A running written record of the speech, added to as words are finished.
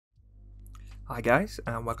Hi guys,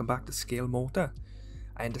 and welcome back to Scalemotor.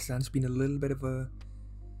 I understand it's been a little bit of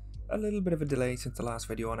a delay since the last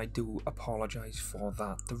video, and I do apologise for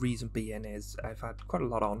that. The reason being is I've had quite a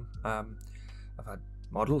lot on. I've had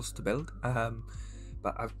models to build,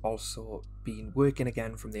 but I've also been working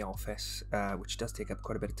again from the office, which does take up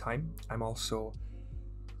quite a bit of time. I'm also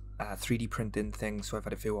 3D printing things, so I've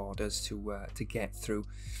had a few orders to get through.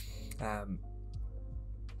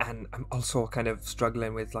 And I'm also kind of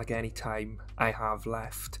struggling with, like, any time I have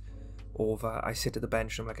left over, I sit at the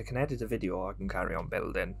bench and I'm like, I can edit a video or I can carry on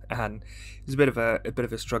building, and it's a bit of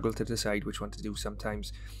a struggle to decide which one to do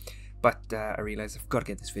sometimes. But I realised I've got to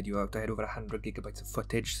get this video out. I had over 100 gigabytes of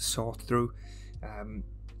footage to sort through.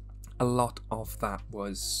 A lot of that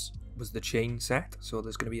was the chain set, so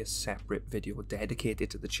there's going to be a separate video dedicated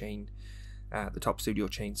to the chain, the Top Studio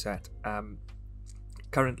chain set.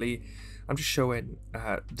 Currently, I'm just showing,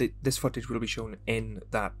 this footage will be shown in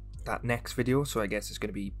that next video, so I guess it's going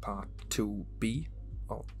to be part 2B,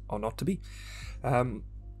 or not to be.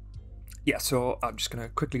 Yeah, so I'm just going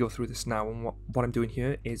to quickly go through this now, and what I'm doing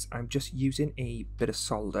here is I'm just using a bit of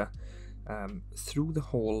solder through the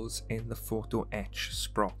holes in the photoetch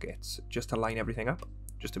sprockets, just to line everything up,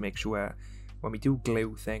 just to make sure when we do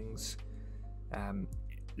glue things,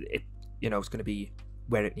 it's going to be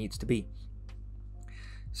where it needs to be.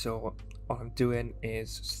 So what I'm doing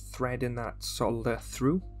is threading that solder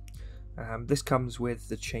through. This comes with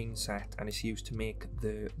the chain set, and it's used to make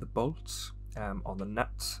the bolts on the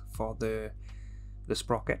nuts for the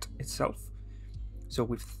sprocket itself. So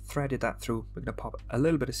we've threaded that through. We're going to pop a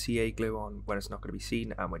little bit of CA glue on where it's not going to be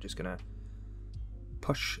seen, and we're just going to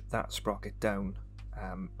push that sprocket down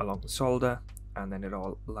along the solder, and then it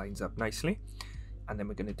all lines up nicely. And then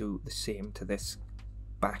we're going to do the same to this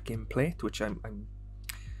backing plate, which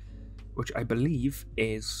I believe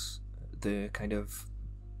is the kind of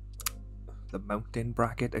the mounting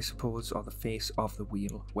bracket, I suppose, or the face of the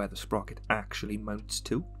wheel where the sprocket actually mounts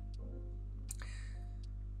to.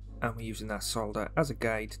 And we're using that solder as a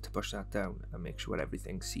guide to push that down and make sure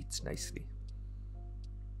everything seats nicely.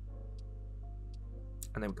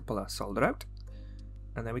 And then we can pull our solder out,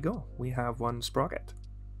 and there we go. We have one sprocket.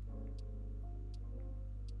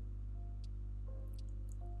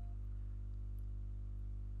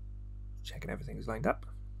 Checking everything's lined up,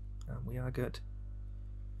 and we are good.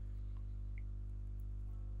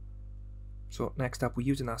 So next up, we're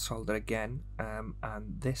using our solder again, and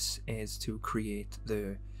this is to create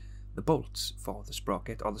the bolts for the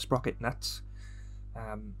sprocket, or the sprocket nuts,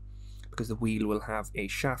 because the wheel will have a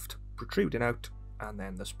shaft protruding out, and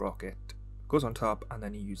then the sprocket goes on top, and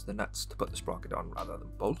then you use the nuts to put the sprocket on rather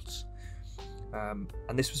than bolts. And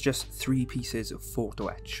this was just 3 pieces of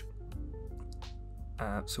photoetch.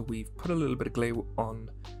 So we've put a little bit of glue on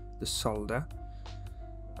the solder,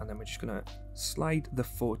 and then we're just going to slide the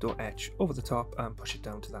photo etch over the top and push it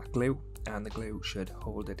down to that glue, and the glue should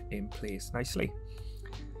hold it in place nicely.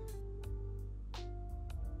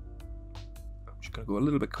 I'm just going to go a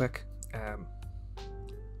little bit quick and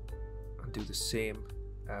do the same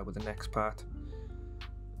with the next part.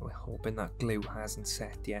 We're hoping that glue hasn't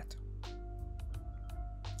set yet.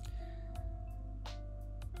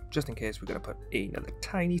 Just in case, we're going to put another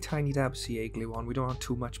tiny dab of CA glue on. We don't want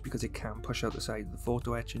too much because it can push out the side of the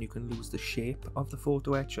photo etch, and you can lose the shape of the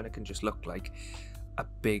photo etch, and it can just look like a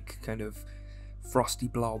big kind of frosty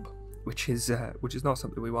blob, which is not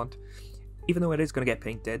something we want. Even though it is going to get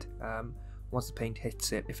painted, once the paint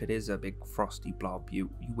hits it, if it is a big frosty blob, you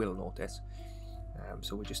will notice.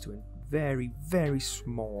 So we're just doing very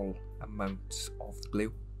small amounts of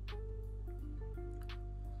glue.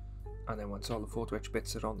 And then once all the photo etch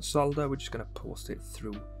bits are on the solder, we're just going to post it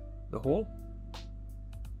through the hole.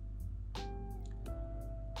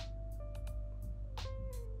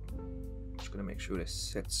 Just going to make sure this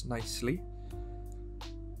sits nicely,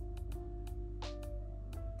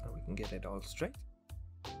 and we can get it all straight.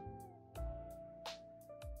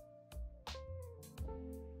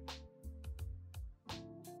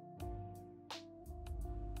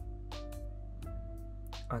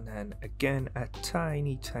 And then again, a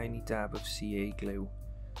tiny dab of CA glue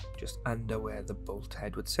just under where the bolt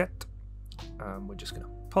head would sit. We're just going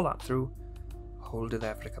to pull that through, hold it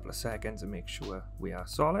there for a couple of seconds and make sure we are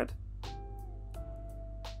solid.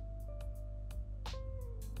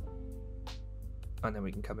 And then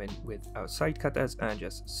we can come in with our side cutters and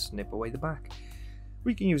just snip away the back.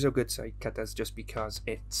 We can use our good side cutters just because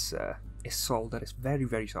it's solder, it's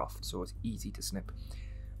very soft, so it's easy to snip.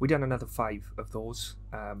 We done another 5 of those.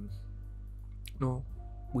 No,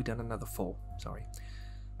 we done another 4. Sorry,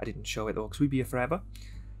 I didn't show it though because we'd be here forever.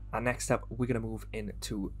 And next up, we're going to move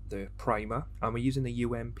into the primer, and we're using the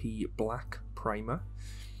UMP black primer,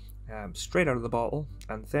 straight out of the bottle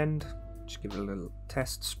and thinned. Just give it a little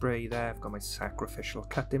test spray there. I've got my sacrificial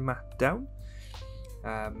cutting mat down,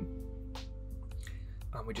 and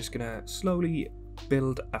we're just gonna slowly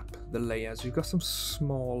build up the layers. We've got some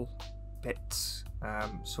small bits,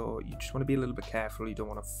 so you just want to be a little bit careful. You don't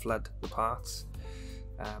want to flood the parts,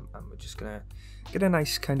 and we're just gonna get a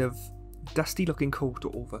nice kind of dusty looking coat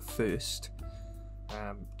over first,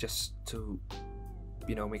 just to,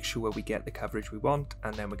 you know, make sure we get the coverage we want,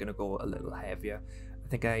 and then we're going to go a little heavier. I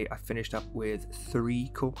think I finished up with 3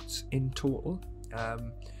 coats in total.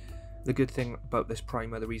 The good thing about this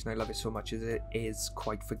primer, the reason I love it so much, is it is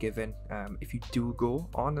quite forgiving. If you do go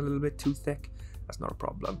on a little bit too thick, that's not a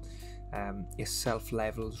problem. It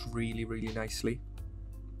self-levels really, really nicely.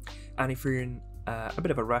 And if you're in a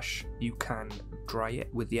bit of a rush, you can dry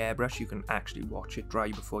it with the airbrush. You can actually watch it dry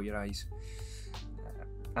before your eyes.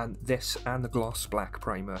 And this and the gloss black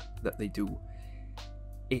primer that they do,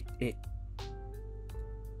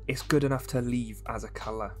 it's good enough to leave as a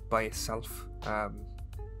colour by itself.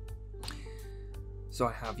 So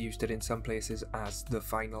I have used it in some places as the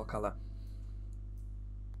final colour.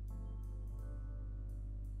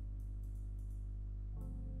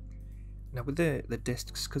 Now with the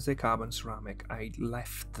discs, because they're carbon ceramic, I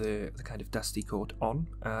left the kind of dusty coat on,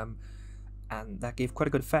 and that gave quite a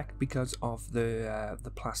good effect because of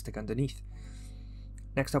the plastic underneath.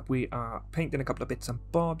 Next up, we are painting a couple of bits and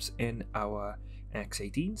bobs in our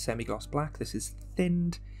X18 semi-gloss black. This is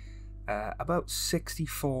thinned about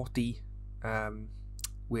 60-40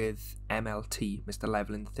 with MLT, Mr.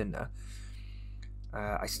 Leveling Thinner.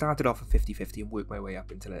 I started off at 50-50 and worked my way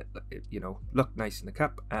up until it, you know, looked nice in the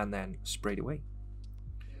cup, and then sprayed away.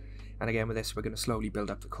 And again with this, we're going to slowly build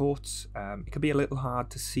up the coats. It can be a little hard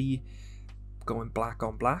to see going black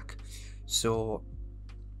on black, so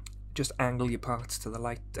just angle your parts to the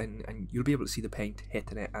light, and you'll be able to see the paint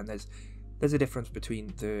hitting it. And there's a difference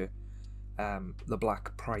between the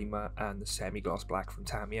black primer and the semi-gloss black from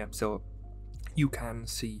Tamiya, so you can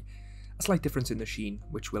see a slight difference in the sheen,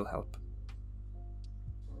 which will help.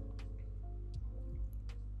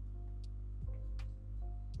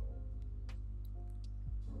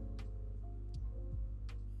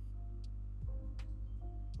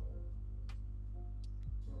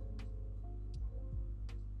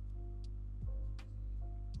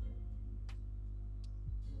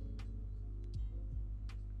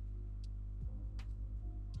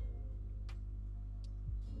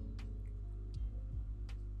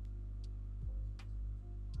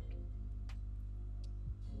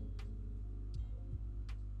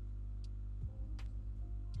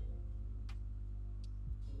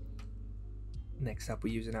 Next up,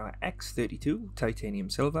 we're using our X32 titanium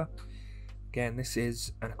silver. Again, this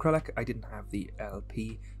is an acrylic. I didn't have the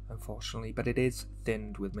LP, unfortunately, but it is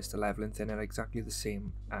thinned with Mr. Leveling Thinner, exactly the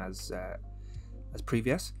same as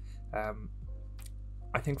previous. I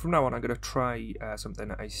think from now on I'm going to try something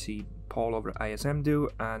that I see Paul over at ISM do,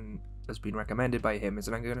 and has been recommended by him, is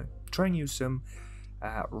that I'm going to try and use some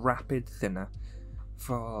rapid thinner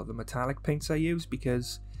for the metallic paints I use,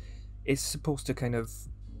 because it's supposed to kind of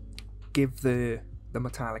give the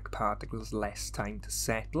metallic particles less time to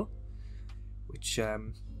settle, which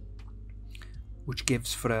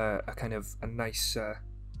gives for a kind of a nice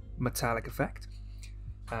metallic effect.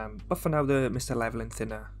 But for now, the Mr. Leveling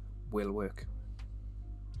Thinner will work.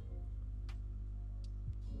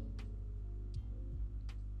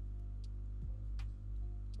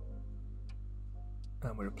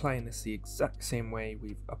 And we're applying this the exact same way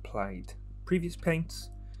we've applied previous paints.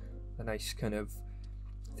 A nice kind of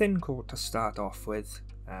thin coat to start off with,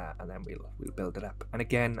 and then we'll build it up. And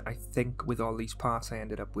again, I think with all these parts I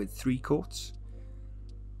ended up with 3 coats.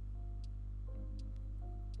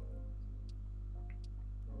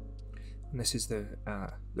 And this is the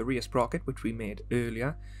rear sprocket, which we made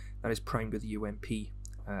earlier. That is primed with UMP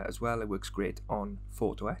as well. It works great on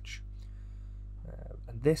photoetch.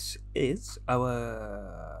 And this is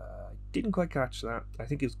our, I didn't quite catch that, I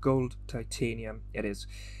think it's gold titanium. It is.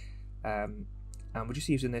 And we're just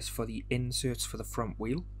using this for the inserts for the front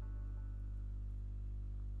wheel.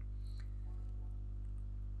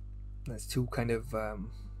 There's 2 kind of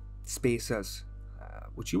spacers,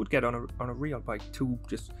 which you would get on a real bike too,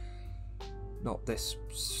 just not this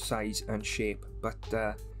size and shape. But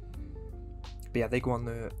yeah, they go on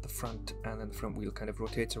the front, and then the front wheel kind of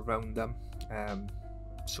rotates around them.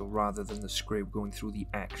 So rather than the screw going through the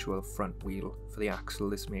actual front wheel for the axle,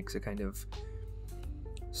 this makes a kind of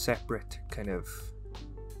separate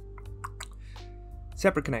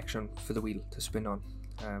connection for the wheel to spin on.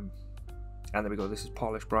 And there we go. This is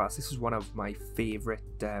polished brass. This is one of my favorite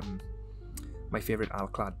alcad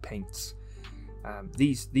paints.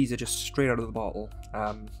 These are just straight out of the bottle.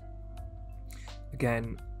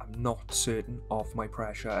 Again, I'm not certain of my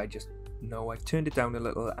pressure. I just know I've turned it down a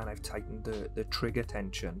little and I've tightened the trigger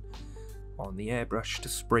tension on the airbrush to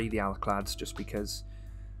spray the alcads, just because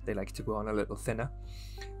they like to go on a little thinner.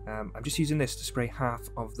 I'm just using this to spray half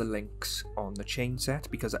of the links on the chain set,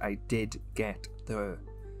 because I did get the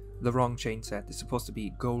wrong chain set. It's supposed to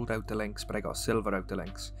be gold outer links, but I got silver outer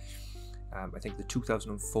links. I think the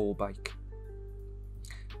 2004 bike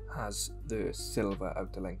has the silver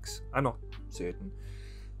outer links. I'm not certain.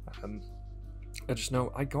 I just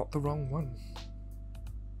know I got the wrong one.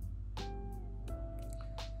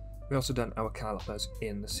 We also done our calipers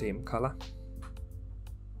in the same colour.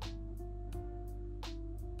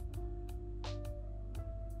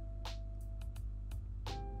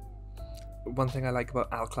 One thing I like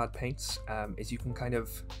about alcad paints is you can kind of,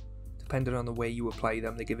 depending on the way you apply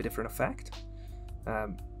them, they give a different effect.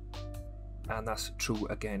 And that's true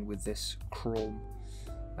again with this chrome.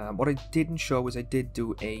 What I didn't show is I did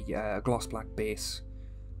do a gloss black base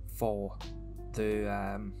for the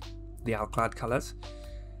alcad colours,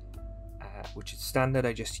 which is standard.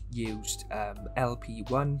 I just used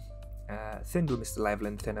LP1, thinned with Mr.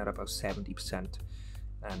 Leveling Thinner about 70%,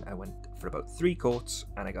 and I went for about 3 coats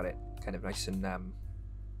and I got it kind of nice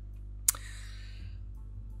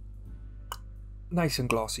and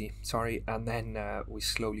glossy, sorry, and then we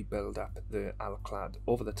slowly build up the alcad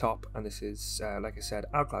over the top, and this is like I said,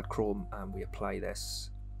 alcad chrome, and we apply this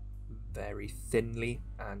very thinly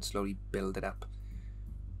and slowly build it up.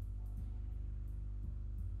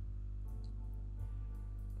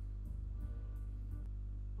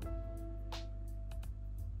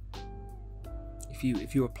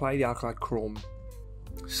 If you apply the alcad chrome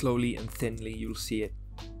slowly and thinly, you'll see it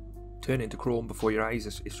turn into chrome before your eyes.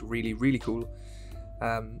 It's really, really cool.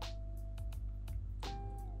 But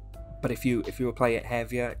if you apply it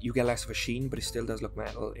heavier, you get less of a sheen, but it still does look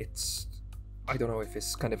metal. It's, I don't know if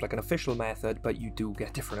it's kind of like an official method, but you do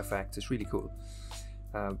get different effects. It's really cool.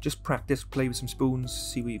 Just practice, play with some spoons,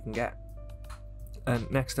 see what you can get.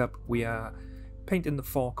 And next up, we are painting the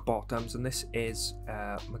fork bottoms, and this is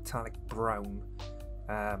metallic brown.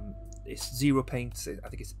 It's zero paints. I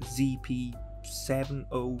think it's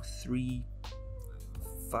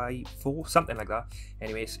ZP70354, something like that.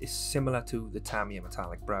 Anyway, it's similar to the Tamiya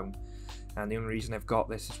metallic brown, and the only reason I've got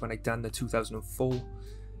this is when I done the 2004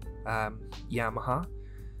 Yamaha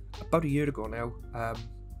about a year ago now.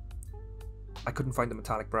 I couldn't find the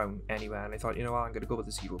metallic brown anywhere, and I thought, you know what, I'm going to go with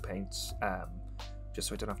the zero paints, just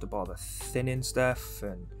so I don't have to bother thinning stuff.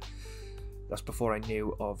 And that's before I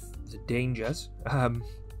knew of the dangers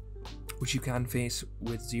which you can face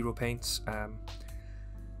with zero paints,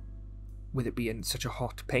 with it being such a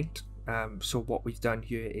hot paint. So what we've done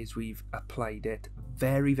here is we've applied it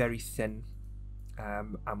very, very thin,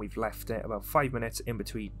 and we've left it about 5 minutes in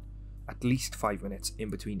between, at least 5 minutes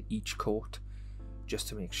in between each coat, just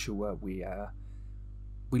to make sure we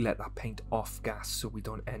let that paint off gas, so we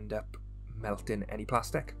don't end up melting any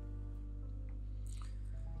plastic.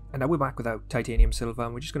 And now we're back with our titanium silver,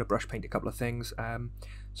 and we're just going to brush paint a couple of things.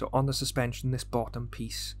 So on the suspension, this bottom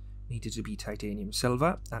piece needed to be titanium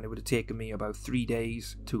silver, and it would have taken me about 3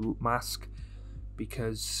 days to mask,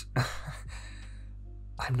 because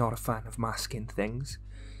I'm not a fan of masking things.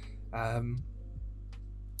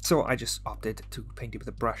 So I just opted to paint it with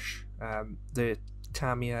a brush. The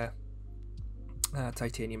Tamiya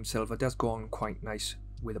titanium silver does go on quite nice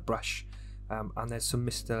with a brush. And there's some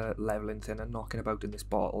Mr. Leveling Thinner knocking about in this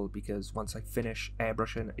bottle, because once I finish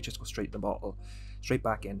airbrushing, it just goes straight in the bottle, straight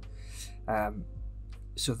back in.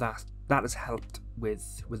 So that has helped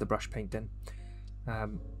with the brush painting. But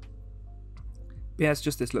yeah, it's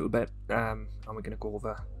just this little bit, and we're going to go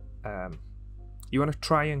over. You want to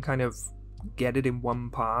try and kind of get it in one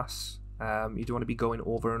pass. You don't want to be going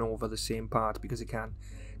over and over the same part, because it can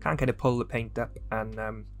kind of pull the paint up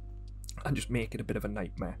and just make it a bit of a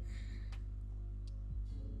nightmare.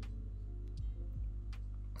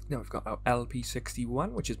 Now we've got our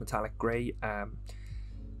LP61, which is metallic grey.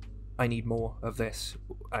 I need more of this.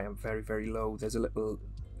 I am very, very low. There's a little,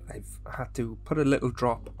 I've had to put a little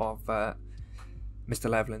drop of Mr.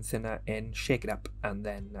 Leveling Thinner in, shake it up, and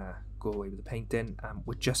then go away with the painting.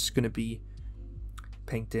 We're just going to be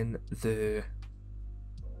painting the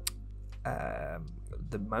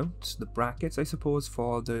mounts, the brackets, I suppose,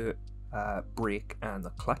 for the brake and the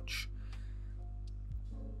clutch.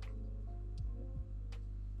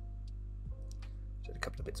 A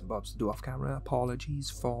couple of bits and bobs to do off camera, apologies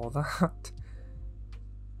for that.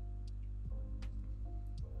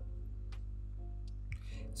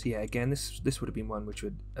 So yeah, again, this would have been one which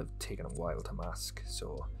would have taken a while to mask,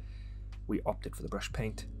 so we opted for the brush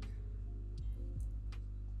paint.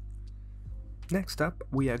 Next up,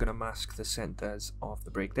 we are going to mask the centers of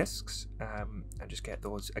the brake discs and just get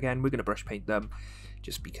those. Again, we're going to brush paint them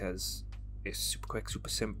just because it's super quick, super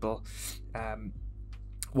simple.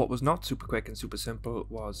 What was not super quick and super simple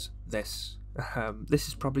was this. This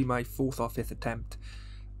is probably my 4th or 5th attempt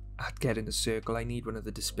at getting a circle. I need one of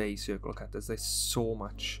the display circle cutters. They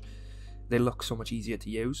look so much easier to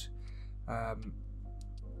use.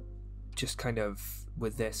 Just kind of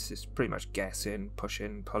with this, it's pretty much guessing,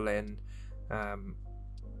 pushing, pulling. But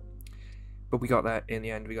we got that in the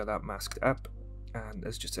end. We got that masked up, and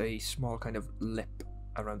there's just a small kind of lip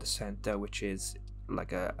around the center, which is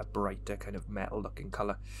like a brighter kind of metal looking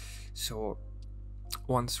color. So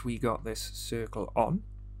once we got this circle on,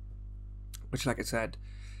 which like I said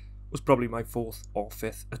was probably my 4th or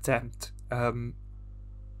 5th attempt,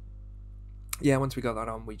 yeah, once we got that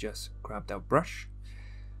on, we just grabbed our brush.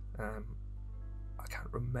 I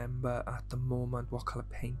can't remember at the moment what colour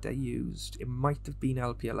paint I used. It might have been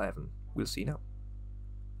LP11. We'll see now.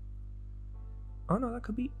 Oh no, that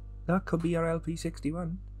could be our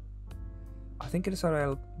LP61. I think it is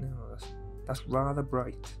our no, that's rather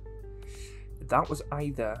bright. That was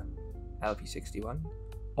either LP61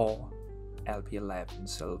 or LP11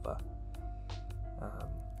 silver. I'll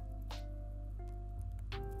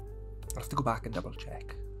have to go back and double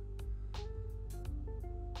check.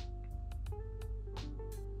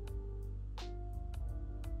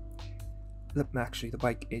 Actually, the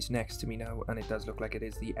bike is next to me now, and it does look like it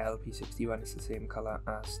is the LP61. It's the same colour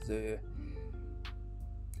as the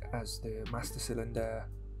master cylinder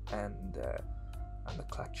and the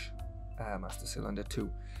clutch master cylinder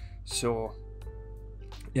too. So,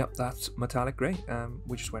 yep, that's metallic grey.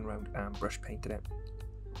 We just went around and brush painted it.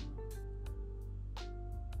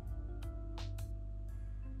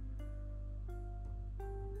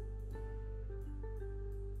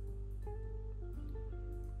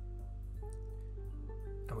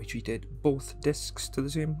 We treated both discs to the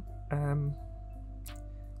same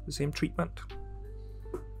treatment.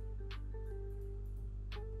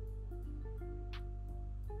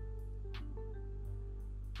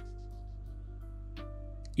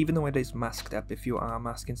 Even though it is masked up, if you are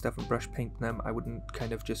masking stuff and brush painting them, I wouldn't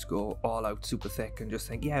kind of just go all out super thick and just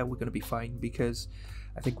think, yeah, we're going to be fine, because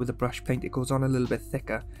I think with the brush paint it goes on a little bit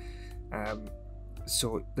thicker.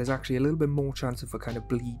 So there's actually a little bit more chance of a kind of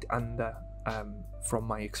bleed under from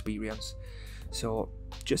my experience. So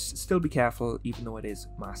just still be careful even though it is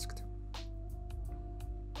masked.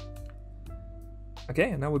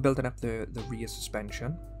 Okay, and now we're building up the rear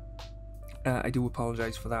suspension. I do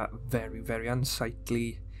apologise for that very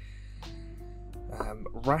unsightly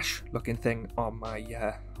rash looking thing on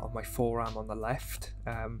my forearm on the left.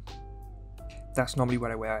 That's normally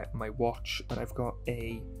where I wear my watch, and I've got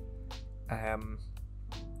a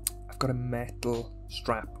metal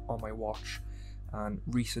strap on my watch, and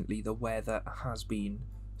recently the weather has been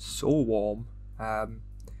so warm,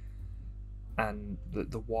 and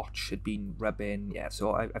the watch had been rubbing, yeah,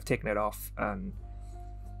 so I've taken it off, and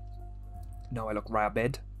now I look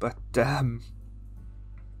rabid, but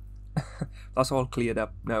that's all cleared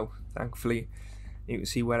up now, thankfully. You can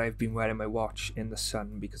see where I've been wearing my watch in the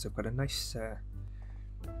sun, because I've got a nice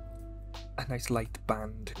light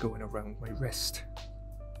band going around my wrist.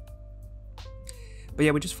 But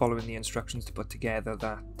yeah, we're just following the instructions to put together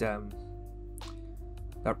that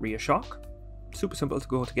rear shock. Super simple to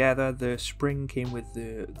go together. The spring came with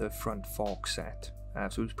the front fork set,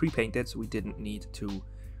 so it was pre-painted, so we didn't need to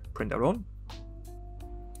print our own.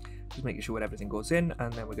 Just making sure everything goes in,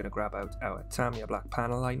 and then we're going to grab out our Tamiya black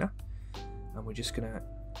panel liner, and we're just going to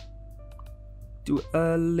do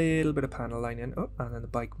a little bit of panel lining up, and then the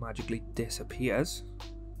bike magically disappears.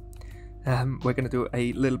 We're going to do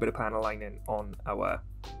a little bit of panel lining on our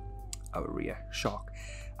rear shock.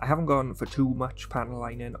 I haven't gone for too much panel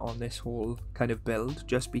lining on this whole kind of build,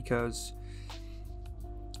 just because,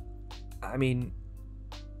 I mean,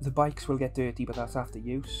 the bikes will get dirty, but that's after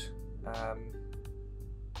use.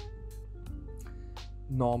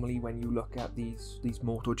 Normally when you look at these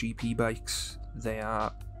MotoGP bikes, they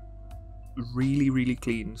are really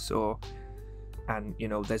clean, so, and you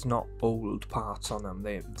know, there's not old parts on them,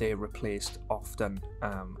 they're replaced often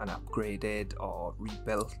and upgraded or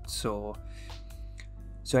rebuilt, so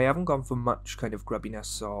I haven't gone for much kind of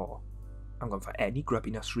grubbiness, or I haven't gone for any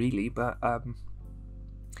grubbiness really, but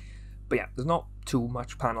yeah, there's not too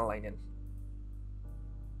much panel lining.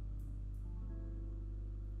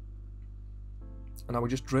 And now we're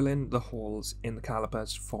just drilling the holes in the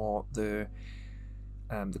calipers for the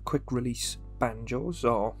quick release banjos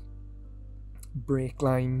or brake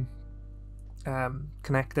line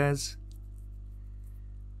connectors.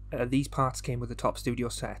 these parts came with the Top Studio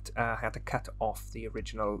set. I had to cut off the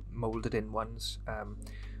original moulded in ones,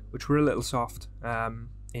 which were a little soft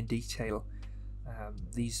in detail.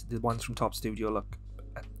 The ones from Top Studio look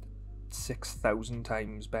 6,000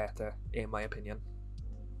 times better, in my opinion.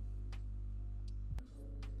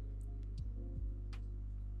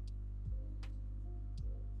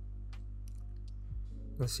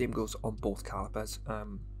 The same goes on both calipers.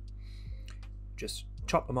 Just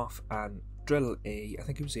chop them off and drill I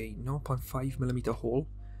think it was a 0.5mm hole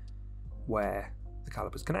where the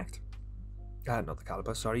calipers connect. Not the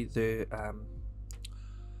caliper, sorry, the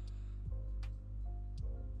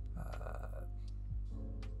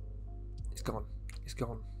it's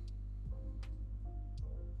gone.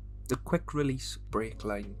 The quick release brake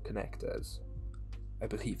line connectors, I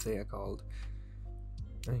believe they are called.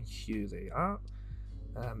 And here they are.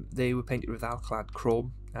 They were painted with alcad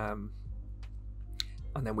chrome, and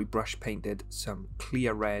then we brush painted some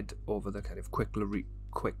clear red over the kind of quick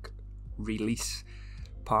release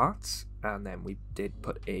parts, and then we did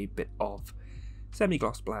put a bit of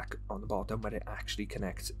semi-gloss black on the bottom where it actually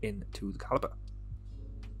connects into the caliper.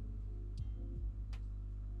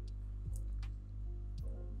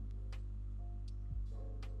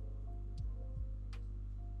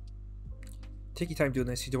 Take your time doing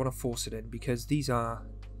this. You don't want to force it in because these are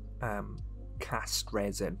cast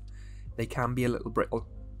resin. They can be a little brittle,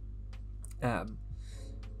 as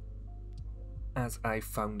I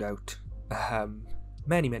found out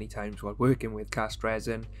many times while working with cast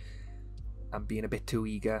resin and being a bit too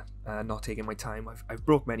eager, not taking my time. I've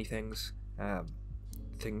broke many things.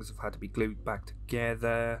 Things have had to be glued back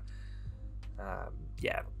together.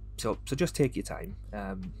 Yeah, so just take your time.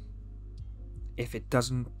 If it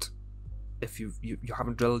doesn't, if you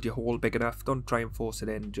haven't drilled your hole big enough, don't try and force it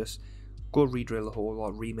in. Just go re-drill the hole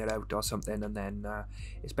or ream it out or something, and then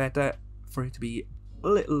it's better for it to be a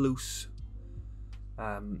little loose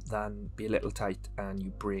than be a little tight and you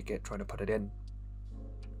break it trying to put it in.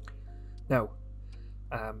 Now,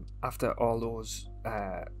 after all those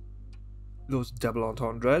double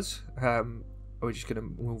entendres, we're just gonna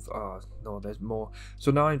move. Oh no, there's more. So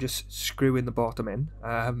now I'm just screwing the bottom in.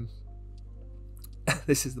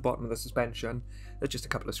 This is the bottom of the suspension. There's just a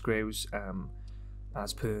couple of screws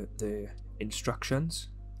as per the instructions.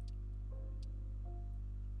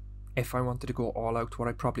 If I wanted to go all out, what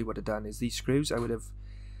I probably would have done is these screws, I would have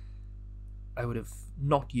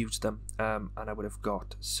not used them, and I would have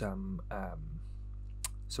got some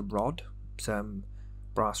rod, some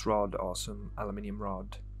brass rod or some aluminium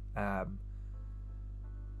rod, and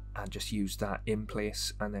just use that in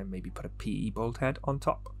place, and then maybe put a PE bolt head on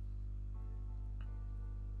top.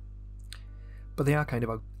 But they are kind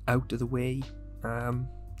of out of the way on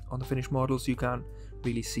the finished models. You can't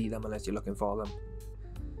really see them unless you're looking for them.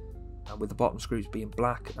 And with the bottom screws being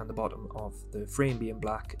black and the bottom of the frame being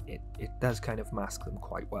black, it does kind of mask them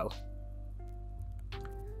quite well.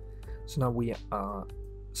 So now we are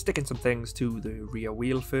sticking some things to the rear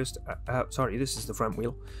wheel first. Sorry, this is the front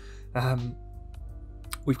wheel.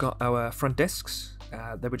 We've got our front discs.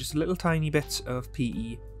 There were just little tiny bits of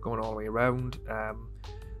PE going all the way around,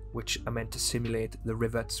 which are meant to simulate the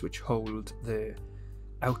rivets which hold the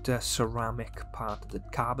outer ceramic part, the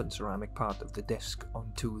carbon ceramic part of the disc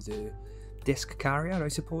onto the disc carrier, I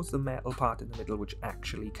suppose, the metal part in the middle which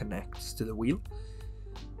actually connects to the wheel.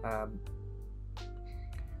 There's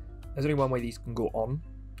only one way these can go on,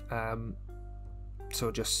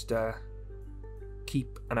 so just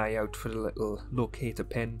keep an eye out for the little locator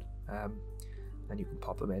pin, and you can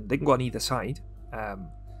pop them in. They can go on either side,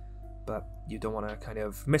 but you don't want to kind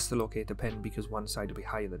of miss the locator pin because one side will be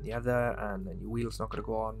higher than the other, and then your wheel's not going to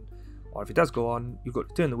go on. Or if it does go on, you've got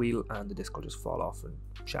to turn the wheel and the disc will just fall off and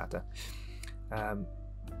shatter.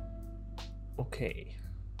 Okay,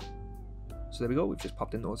 so there we go. We've just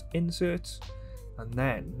popped in those inserts, and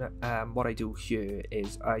then what I do here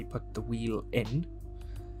is I put the wheel in,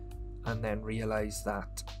 and then realise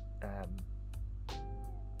that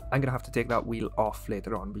I'm going to have to take that wheel off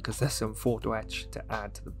later on because there's some photo etch to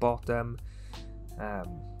add to the bottom, and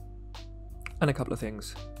a couple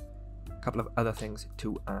of other things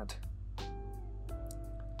to add.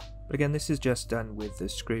 But again, this is just done with the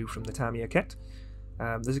screw from the Tamiya kit.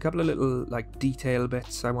 There's a couple of little like detail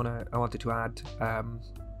bits I wanted to add. I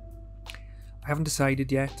haven't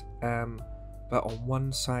decided yet, but on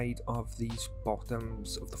one side of these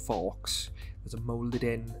bottoms of the forks, there's a molded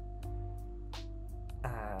in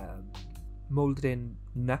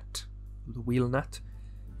nut, the wheel nut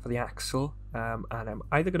for the axle, and I'm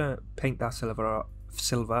either going to paint that silver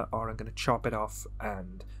or I'm going to chop it off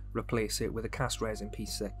and replace it with a cast resin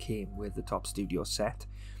piece that came with the Top Studio set.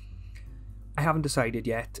 I haven't decided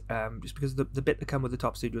yet, just because the bit that come with the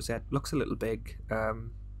top studio set looks a little big.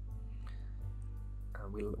 And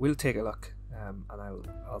we'll take a look, and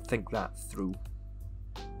I'll think that through.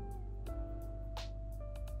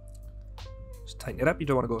 Just tighten it up. You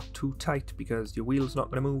don't want to go too tight because your wheel's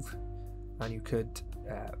not going to move, and you could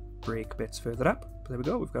break bits further up. But there we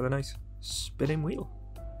go. We've got a nice spinning wheel.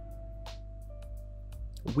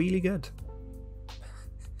 Wheelie good.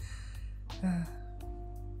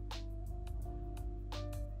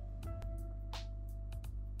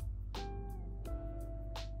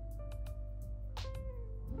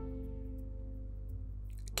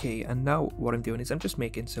 Okay, and now what I'm doing is I'm just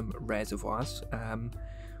making some reservoirs.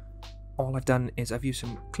 All I've done is I've used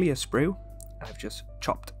some clear sprue. I've just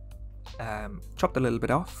chopped a little bit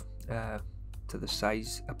off to the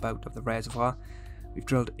size about of the reservoir. We've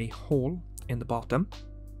drilled a hole in the bottom,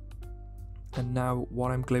 and now what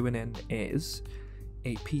I'm gluing in is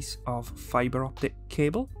a piece of fibre optic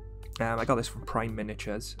cable. I got this from Prime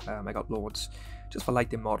Miniatures. I got loads just for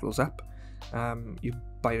lighting models up. You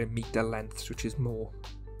buy a meter lengths, which is more,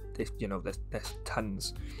 you know, there's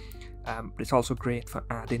tons, but it's also great for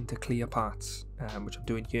adding to clear parts, which I'm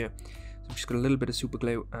doing here. So we've just got a little bit of super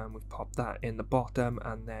glue, and we've popped that in the bottom,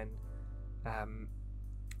 and then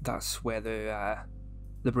that's where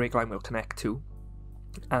the brake line will connect to.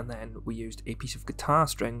 And then we used a piece of guitar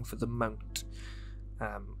string for the mount,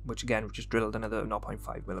 which again we've just drilled another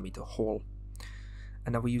 0.5mm hole.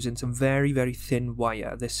 And now we're using some very, very thin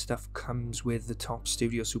wire. This stuff comes with the top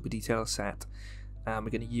Studio Super Detail set. We're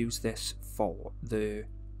going to use this for the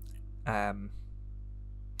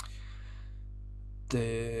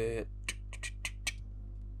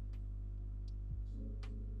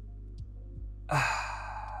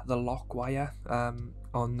lock wire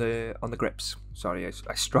on the grips. Sorry,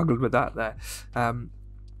 I struggled with that there.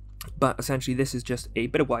 But essentially this is just a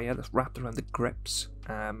bit of wire that's wrapped around the grips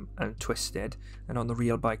and twisted, and on the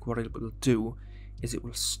real bike what it will do is it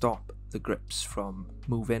will stop the grips from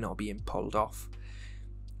moving or being pulled off.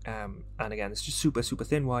 And again, it's just super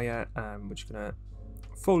thin wire. We're just gonna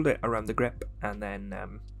fold it around the grip and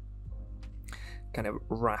then kind of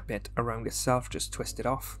wrap it around itself, just twist it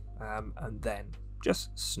off, and then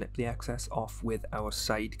just snip the excess off with our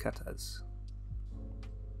side cutters.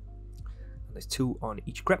 And there's 2 on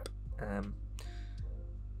each grip, and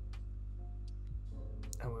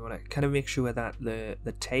we want to kind of make sure that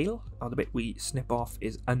the tail, or the bit we snip off,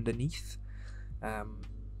 is underneath.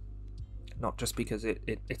 Not just because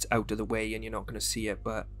it's out of the way and you're not going to see it,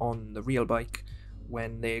 but on the real bike,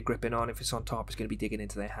 when they're gripping on, if it's on top, it's going to be digging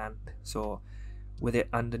into their hand. So with it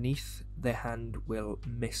underneath, their hand will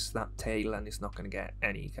miss that tail and it's not going to get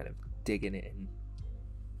any kind of digging it in.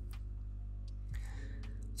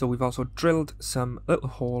 So we've also drilled some little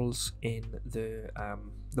holes in the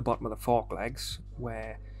bottom of the fork legs,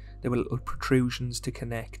 where there were little protrusions to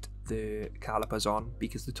connect the calipers on,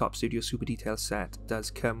 because the Top Studio Super Detail set does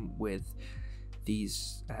come with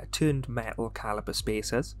these turned metal caliper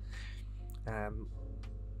spacers. And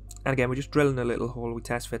again, we're just drilling a little hole we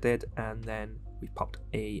test fitted, and then we popped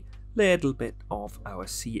a little bit of our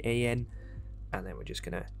CA in, and then we're just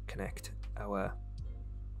going to connect our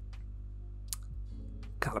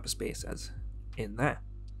caliper spacers in there.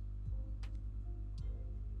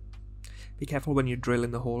 Be careful when you're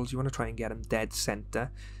drilling the holes. You want to try and get them dead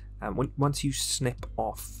center. Once you snip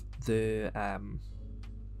off the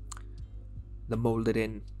molded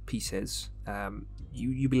in pieces,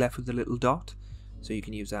 you'll be left with a little dot, so you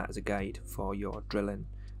can use that as a guide for your drilling.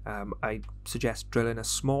 I suggest drilling a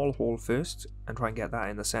small hole first and try and get that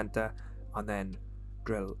in the center, and then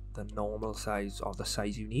drill the normal size, or the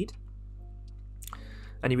size you need.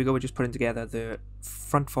 And here we go, we're just putting together the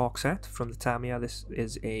front fork set from the Tamiya. This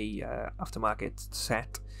is a aftermarket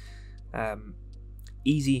set.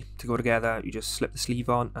 Easy to go together. You just slip the sleeve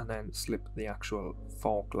on and then slip the actual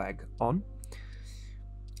fork leg on.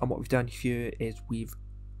 And what we've done here is we've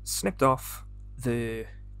snipped off the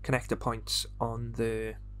connector points on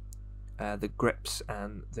the grips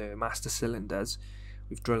and the master cylinders.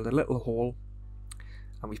 We've drilled a little hole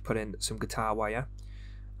and we've put in some guitar wire.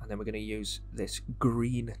 And then we're going to use this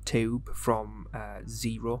green tube from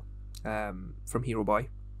Zero, from Hero Boy.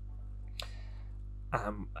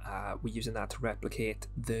 We're using that to replicate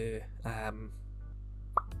the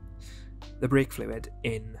brake fluid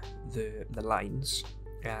in the lines.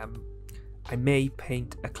 I may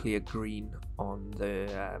paint a clear green on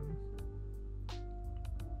the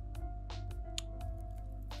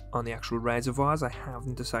actual reservoirs. I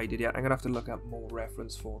haven't decided yet. I'm gonna have to look at more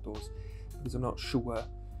reference photos, because I'm not sure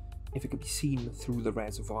if it can be seen through the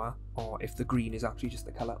reservoir or if the green is actually just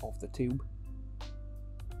the colour of the tube.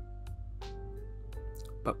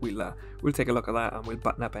 but we'll take a look at that, and we'll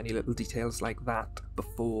button up any little details like that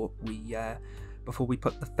before we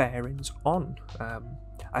put the fairings on.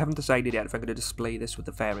 I haven't decided yet if I'm going to display this with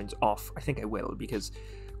the fairings off. I think I will, because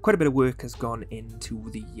quite a bit of work has gone into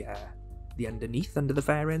the underneath under the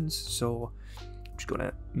fairings, so I'm just going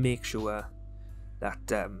to make sure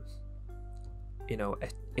that you know,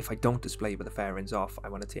 if I don't display with the fairings off, I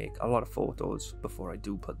want to take a lot of photos before I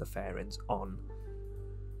do put the fairings on.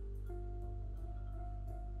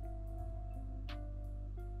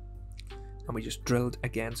 And we just drilled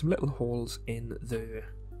again some little holes in the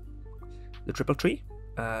triple tree,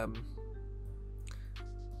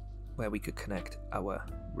 where we could connect our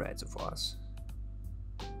reservoirs.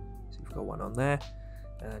 So we've got one on there,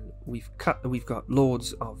 and we've got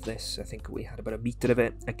loads of this. I think we had about 1 meter of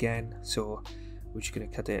it again, so we're just going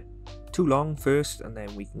to cut it too long first, and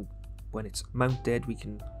then we can, when it's mounted, we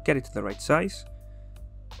can get it to the right size.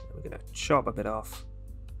 And we're going to chop a bit off.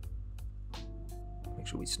 Make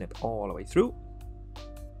sure we snip all the way through.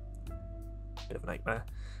 Bit of a nightmare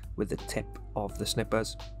with the tip of the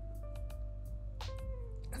snippers.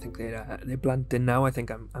 I think they're blunting now. I think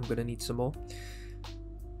I'm going to need some more.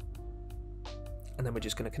 And then we're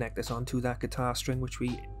just going to connect this onto that guitar string which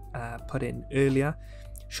we put in earlier.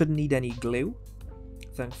 Shouldn't need any glue,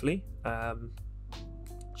 thankfully.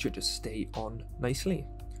 Should just stay on nicely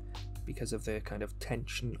because of the kind of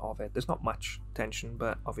tension of it. There's not much tension,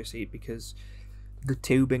 but obviously because the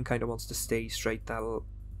tubing kind of wants to stay straight, that'll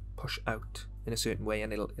push out in a certain way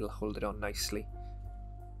and it'll hold it on nicely.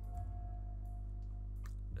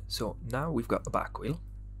 So now we've got the back wheel,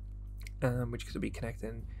 which is going to be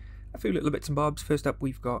connecting a few little bits and bobs. First up,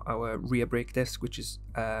 we've got our rear brake disc, which is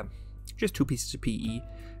just 2 pieces of PE.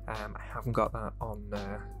 I haven't got that on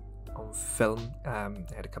film. I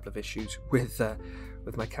had a couple of issues with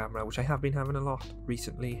my camera, which I have been having a lot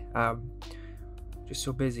recently. Just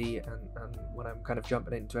so busy, and when I'm kind of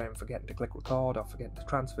jumping into it, I'm forgetting to click record or forgetting to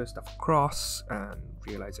transfer stuff across and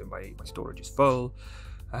realizing my storage is full.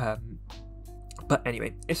 But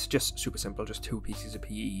anyway, it's just super simple, just 2 pieces of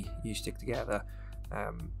PE you stick together.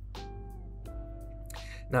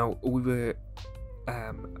 Now we were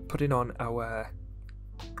putting on our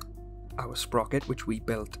sprocket, which we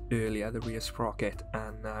built earlier, the rear sprocket,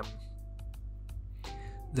 and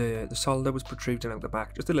the solder was protruding out the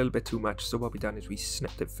back just a little bit too much. So what we done is we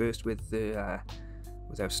snipped it first with our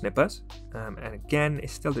snippers, and again it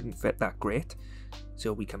still didn't fit that great.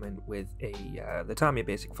 So we come in with the Tamiya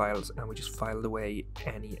basic files, and we just filed away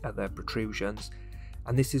any other protrusions.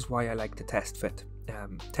 And this is why I like to test fit.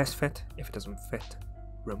 Test fit. If it doesn't fit,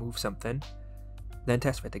 remove something, then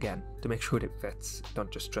test fit again to make sure it fits. Don't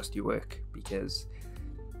just trust your work, because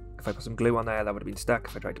if I put some glue on there, that would have been stuck.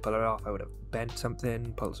 If I tried to pull it off, I would have bent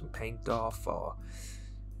something, pulled some paint off, or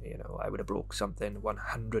you know, I would have broke something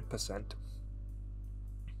 100%.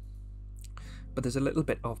 But there's a little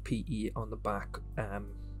bit of PE on the back, and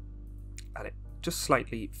it just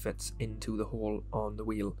slightly fits into the hole on the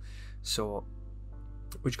wheel. So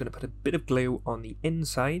we're just going to put a bit of glue on the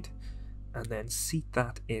inside and then seat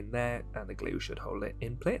that in there, and the glue should hold it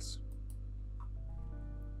in place.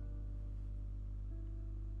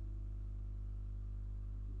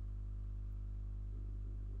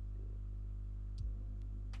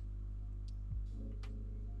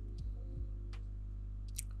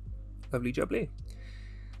 Lovely jubbly.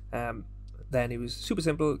 Then it was super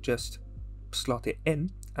simple, just slot it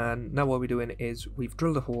in, and now what we're doing is we've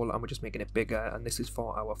drilled a hole and we're just making it bigger, and this is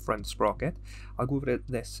for our front sprocket. I'll go over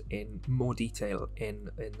this in more detail in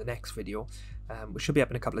the next video, which should be up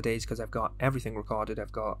in a couple of days, because I've got everything recorded.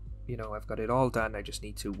 I've got it all done. I just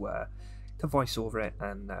need to voice over it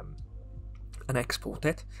and export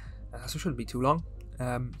it, so it shouldn't be too long.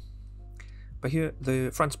 But here,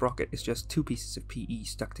 the front sprocket is just 2 pieces of PE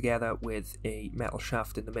stuck together with a metal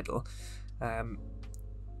shaft in the middle,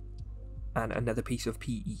 and another piece of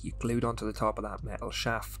PE glued onto the top of that metal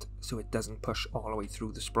shaft so it doesn't push all the way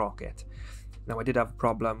through the sprocket. Now I did have a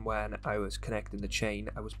problem when I was connecting the chain.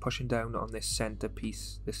 I was pushing down on this center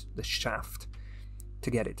piece, this shaft, to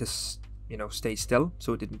get it to stay still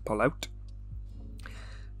so it didn't pull out.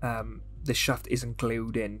 This shaft isn't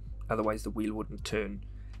glued in, otherwise the wheel wouldn't turn.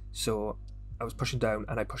 So I was pushing down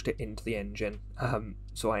and I pushed it into the engine.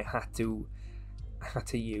 So I had to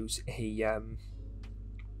use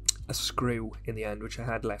a screw in the end, which I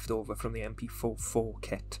had left over from the MP44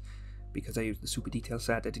 kit, because I used the super detail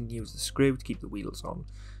set. I didn't use the screw to keep the wheels on,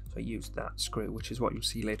 so I used that screw, which is what you'll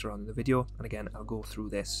see later on in the video. And again, I'll go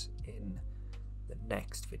through this in the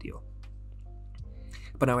next video.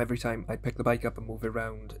 But now every time I pick the bike up and move it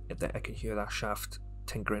around, I can hear that shaft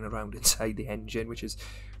tinkering around inside the engine, which is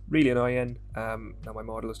really annoying. Now my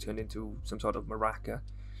model has turned into some sort of maraca,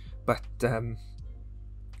 but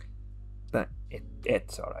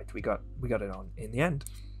it's alright. We got it on in the end.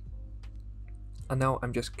 And now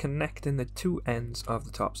I'm just connecting the two ends of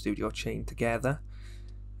the top studio chain together.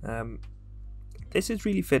 This is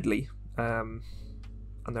really fiddly, and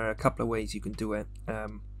there are a couple of ways you can do it.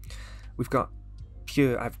 I've got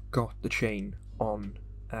the chain on.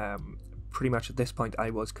 Pretty much at this point I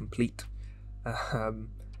was complete,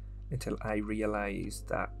 until I realised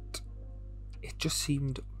that it just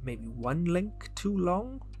seemed maybe one link too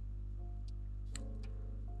long,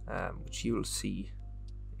 which you'll see.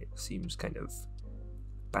 It seems kind of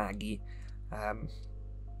baggy,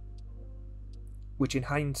 which in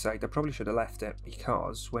hindsight I probably should have left it,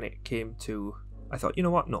 because when it came to, I thought, you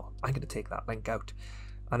know what, no, I'm going to take that link out,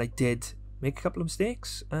 and I did make a couple of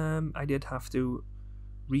mistakes. I did have to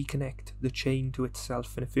reconnect the chain to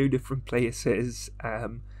itself in a few different places,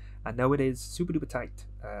 and now it is super duper tight.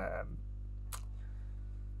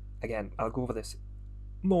 Again, I'll go over this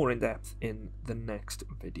more in depth in the next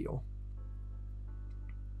video.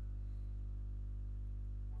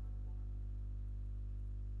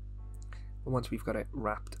 Once we've got it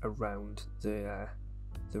wrapped around the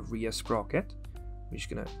rear sprocket, we're just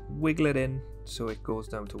going to wiggle it in so it goes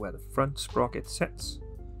down to where the front sprocket sits.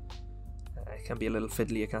 It can be a little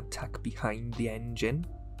fiddly, you can't tuck behind the engine,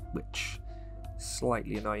 which is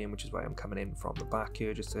slightly annoying, which is why I'm coming in from the back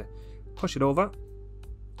here just to push it over,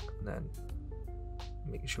 and then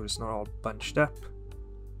making sure it's not all bunched up.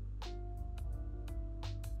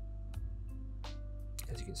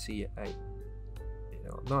 As you can see, I'm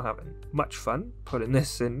not having much fun putting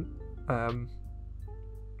this in.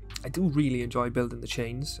 I do really enjoy building the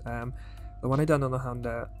chains. The one I done on the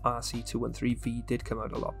Honda RC213V did come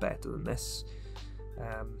out a lot better than this.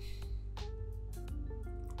 Not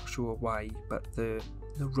sure why, but the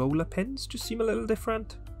roller pins just seem a little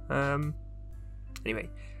different. Anyway,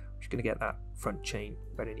 I'm just going to get that front chain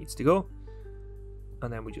where it needs to go,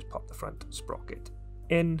 and then we just pop the front sprocket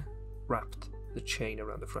in, wrapped the chain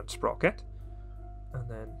around the front sprocket, and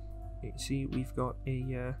then you can see we've got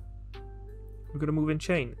a moving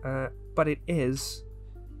chain, but it is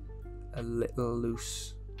a little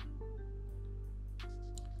loose.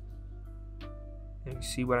 And you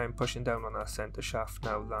see where I'm pushing down on that center shaft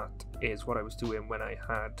now. That is what I was doing when I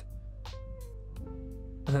had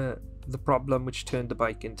the problem which turned the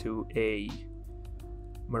bike into a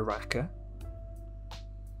maraca.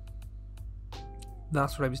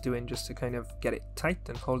 That's what I was doing, just to kind of get it tight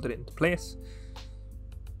and hold it into place.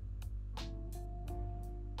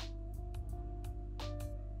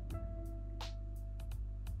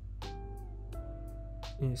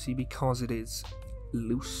 You see, because it is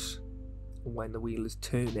loose when the wheel is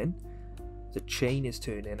turning, the chain is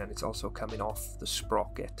turning, and it's also coming off the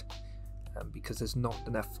sprocket, because there's not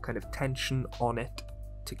enough kind of tension on it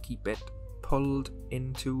to keep it pulled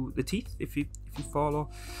into the teeth, if you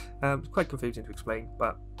follow. It's quite confusing to explain,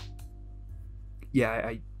 but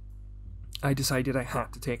yeah, I decided I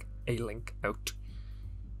had to take a link out.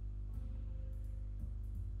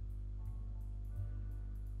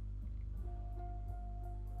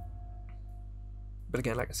 But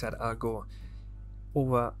again, like I said, I'll go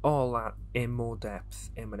over all that in more depth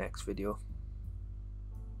in my next video.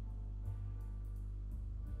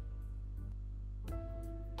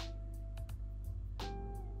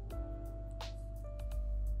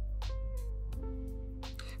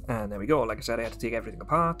 And there we go. Like I said, I had to take everything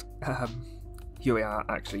apart. Here we are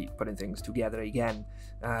actually putting things together again.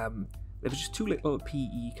 There was just two little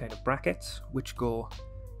PE kind of brackets which go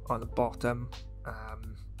on the bottom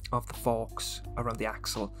of the forks around the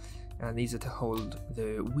axle, and these are to hold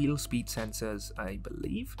the wheel speed sensors, I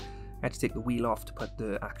believe. I had to take the wheel off to put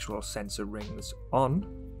the actual sensor rings on,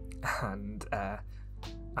 and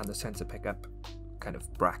the sensor pickup kind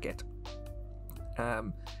of bracket.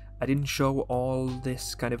 I didn't show all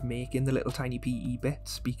this kind of making the little tiny PE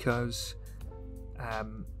bits, because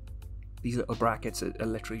these little brackets are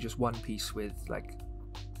literally just one piece with like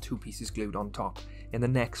two pieces glued on top. In the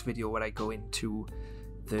next video, where I go into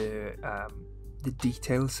the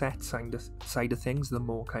detail set side of things, the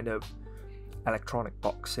more kind of electronic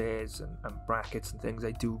boxes and brackets and things,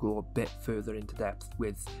 I do go a bit further into depth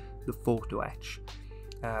with the photo etch.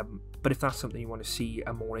 But if that's something you want to see,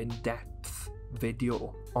 a more in-depth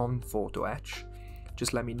video on photo etch,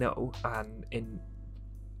 just let me know, and in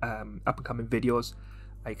up and coming videos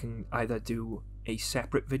I can either do a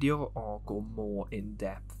separate video or go more in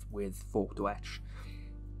depth with photo etch.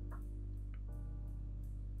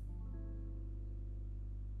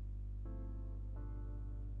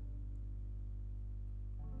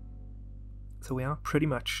 So we are pretty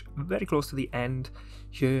much very close to the end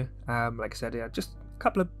here. Like I said, yeah, just a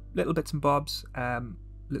couple of little bits and bobs,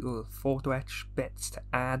 little photo etch bits to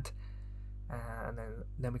add, and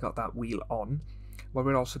then we got that wheel on. What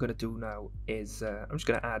we're also going to do now is I'm just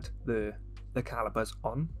going to add the calipers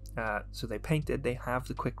on. So they painted, they have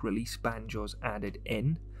the quick release banjos added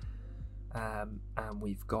in, and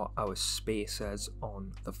we've got our spacers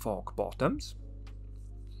on the fork bottoms.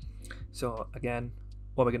 So again,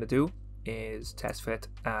 what we're going to do is test fit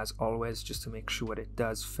as always, just to make sure it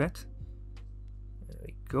does fit. There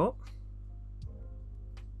we go.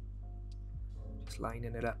 Just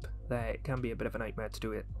lining it up there. It can be a bit of a nightmare to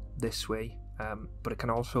do it this way, but it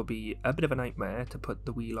can also be a bit of a nightmare to put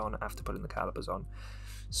the wheel on after putting the calipers on.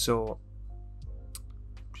 So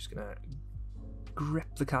I'm just gonna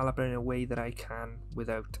grip the caliper in a way that I can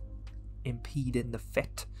without impeding the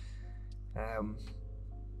fit.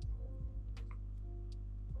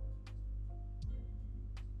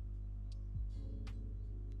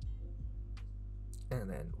 And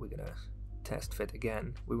then we're gonna test fit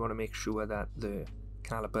again. We want to make sure that the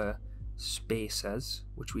caliper spacers,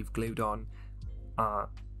 which we've glued on, are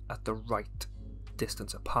at the right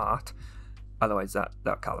distance apart. Otherwise that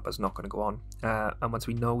caliper's not going to go on. And once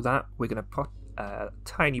we know that, we're going to put a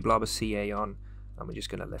tiny blob of CA on, and we're just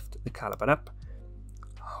going to lift the caliper up,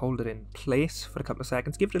 hold it in place for a couple of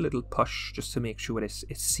seconds, give it a little push just to make sure it's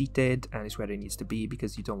seated and it's where it needs to be,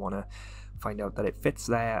 because you don't want to find out that it fits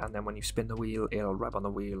there and then when you spin the wheel it'll rub on the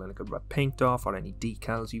wheel and it could rub paint off or any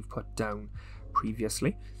decals you've put down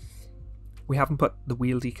previously. We haven't put the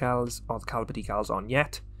wheel decals or the caliper decals on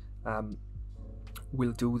yet.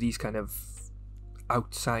 We'll do these kind of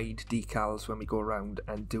outside decals when we go around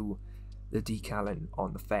and do the decaling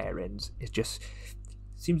on the fairings. It just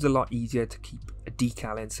seems a lot easier to keep a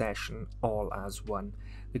decaling session all as one.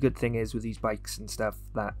 The good thing is with these bikes and stuff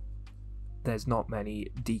that there's not many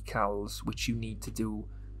decals which you need to do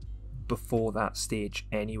before that stage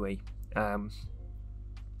anyway.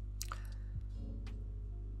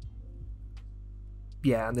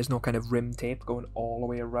 Yeah, and there's no kind of rim tape going all the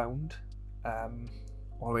way around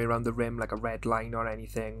the rim like a red line or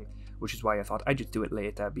anything, which is why I thought I'd just do it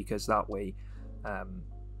later, because that way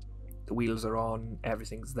the wheels are on,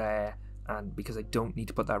 everything's there, and because I don't need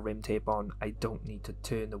to put that rim tape on, I don't need to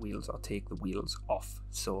turn the wheels or take the wheels off.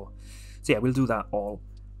 So yeah, we'll do that all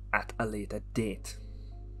at a later date.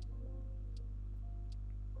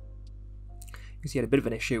 You can see I had a bit of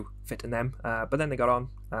an issue fitting them, but then they got on,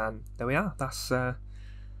 and there we are. That's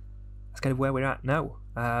kind of where we're at now.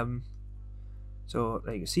 So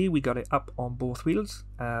there you can see we got it up on both wheels.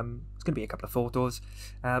 It's going to be a couple of photos.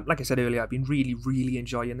 Like I said earlier, I've been really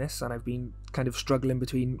enjoying this, and I've been kind of struggling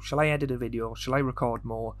between, shall I edit a video, shall I record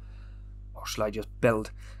more, or shall I just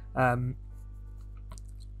build? And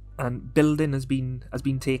building has been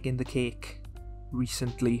taking the cake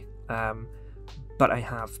recently, but I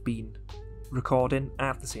have been recording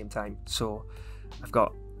at the same time, so I've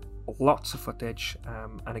got lots of footage,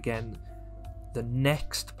 and again the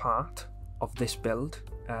next part of this build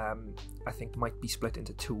I think might be split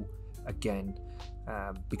into two again,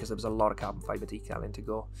 because there was a lot of carbon fibre decaling to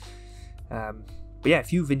go. But yeah,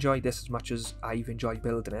 if you've enjoyed this as much as I've enjoyed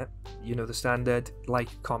building it, you know the standard: like,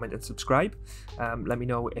 comment and subscribe. Let me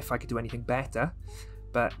know if I could do anything better,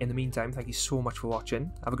 but in the meantime, thank you so much for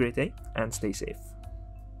watching. Have a great day and stay safe.